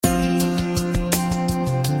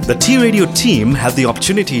The Tea Radio team had the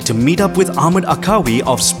opportunity to meet up with Ahmed Akawi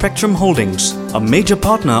of Spectrum Holdings, a major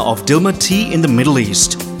partner of Dilmah Tea in the Middle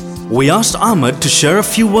East. We asked Ahmed to share a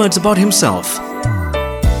few words about himself.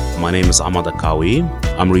 My name is Ahmed Akawi.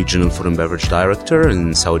 I'm Regional Food and Beverage Director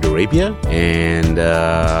in Saudi Arabia, and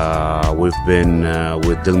we've been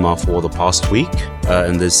with Dilmah for the past week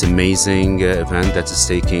in this amazing event that is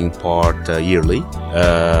taking part yearly.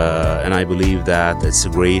 And I believe that it's a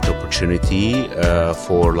great opportunity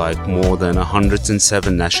for like more than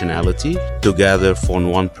 107 nationalities to gather for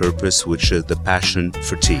one purpose, which is the passion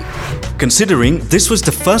for tea. Considering this was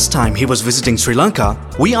the first time he was visiting Sri Lanka,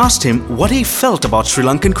 we asked him what he felt about Sri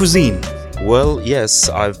Lankan cuisine. Well, yes,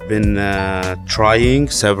 I've been trying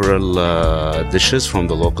several dishes from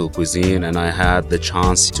the local cuisine, and I had the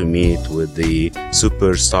chance to meet with the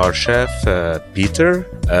superstar chef, Peter,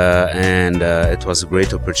 and it was a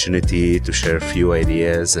great opportunity to share a few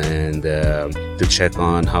ideas and to check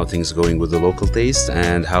on how things are going with the local taste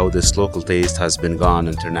and how this local taste has been gone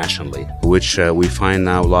internationally, which we find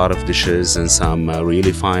now a lot of dishes in some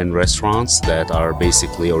really fine restaurants that are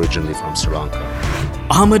basically originally from Sri Lanka.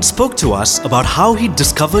 Ahmed spoke to us about how he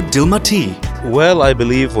discovered Dilmah Tea. Well, I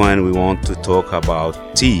believe when we want to talk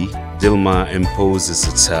about tea, Dilmah imposes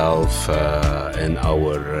itself in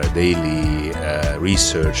our daily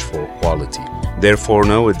research for quality. Therefore,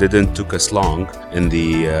 no, it didn't take us long in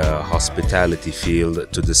the hospitality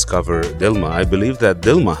field to discover Dilmah. I believe that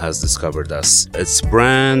Dilmah has discovered us. Its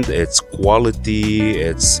brand, its quality,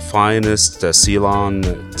 its finest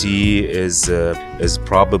Ceylon tea is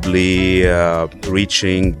probably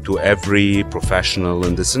reaching to every professional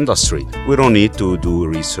in this industry. We don't need to do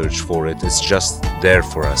research for it. It's just there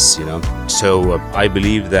for us, you know. So I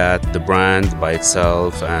believe that the brand by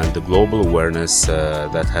itself and the global awareness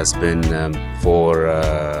that has been for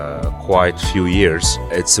quite a few years,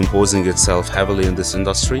 it's imposing itself heavily in this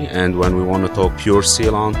industry. And when we want to talk pure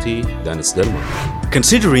Ceylon tea, then it's Dilmah.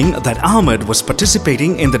 Considering that Ahmed was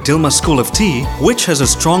participating in the Dilmah School of Tea, which has a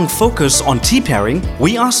strong focus on tea pairing,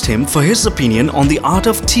 we asked him for his opinion on the art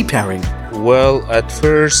of tea pairing. Well, at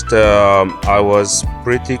first I was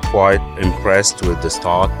pretty quite impressed with the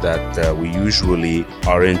thought that we usually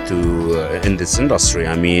are into in this industry.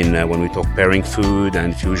 I mean, when we talk pairing food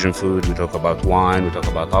and fusion food, we talk about wine, we talk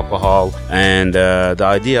about alcohol, and the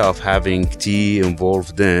idea of having tea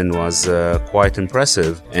involved in was quite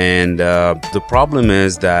impressive. And the problem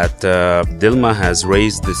is that Dilmah has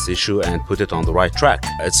raised this issue and put it on the right track.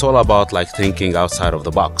 It's all about like thinking outside of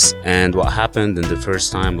the box. And what happened in the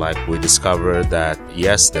first time, like we discovered that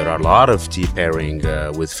yes, there are a lot of tea pairing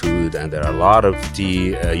with food, and there are a lot of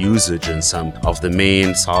tea usage in some of the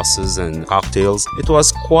main sauces and cocktails.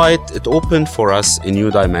 It opened for us a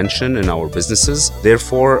new dimension in our businesses.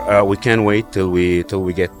 Therefore, we can't wait till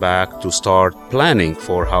we get back to start planning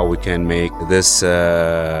for how we can make this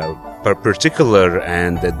particular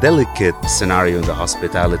and delicate scenario in the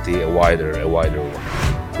hospitality a wider one.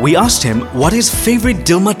 We asked him what his favorite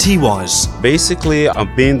Dilmah tea was. Basically,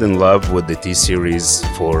 I've been in love with the tea series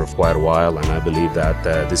for quite a while, and I believe that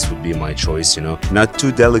this would be my choice, you know. Not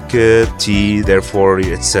too delicate tea, therefore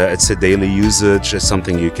it's a daily usage. It's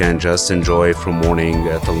something you can just enjoy from morning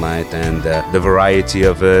till night, and the variety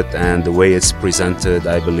of it and the way it's presented,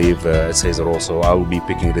 I believe it says it also. I will be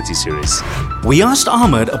picking the tea series. We asked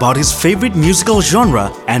Ahmed about his favorite musical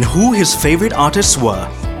genre and who his favorite artists were.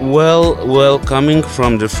 Well, coming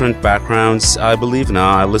from different backgrounds, I believe now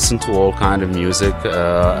I listen to all kind of music.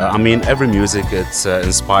 I mean, every music it's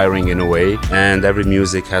inspiring in a way, and every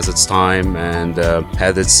music has its time and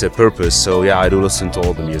has its purpose. So yeah, I do listen to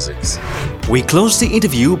all the musics. We closed the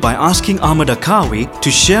interview by asking Ahmed Akawi to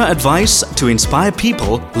share advice to inspire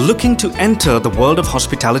people looking to enter the world of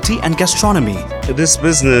hospitality and gastronomy. This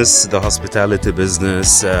business, the hospitality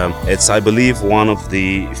business, it's, I believe, one of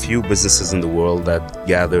the few businesses in the world that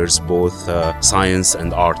gathers both science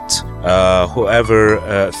and art.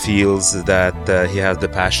 Whoever feels that he has the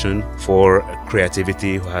passion for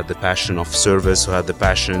creativity, who had the passion of service, who had the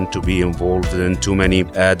passion to be involved in too many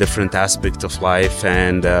different aspects of life,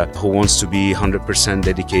 and who wants to be 100%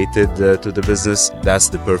 dedicated to the business, that's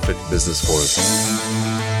the perfect business for him.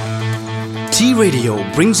 Tea Radio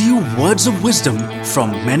brings you words of wisdom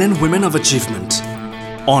from men and women of achievement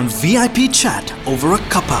on VIP Chat over a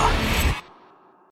cuppa.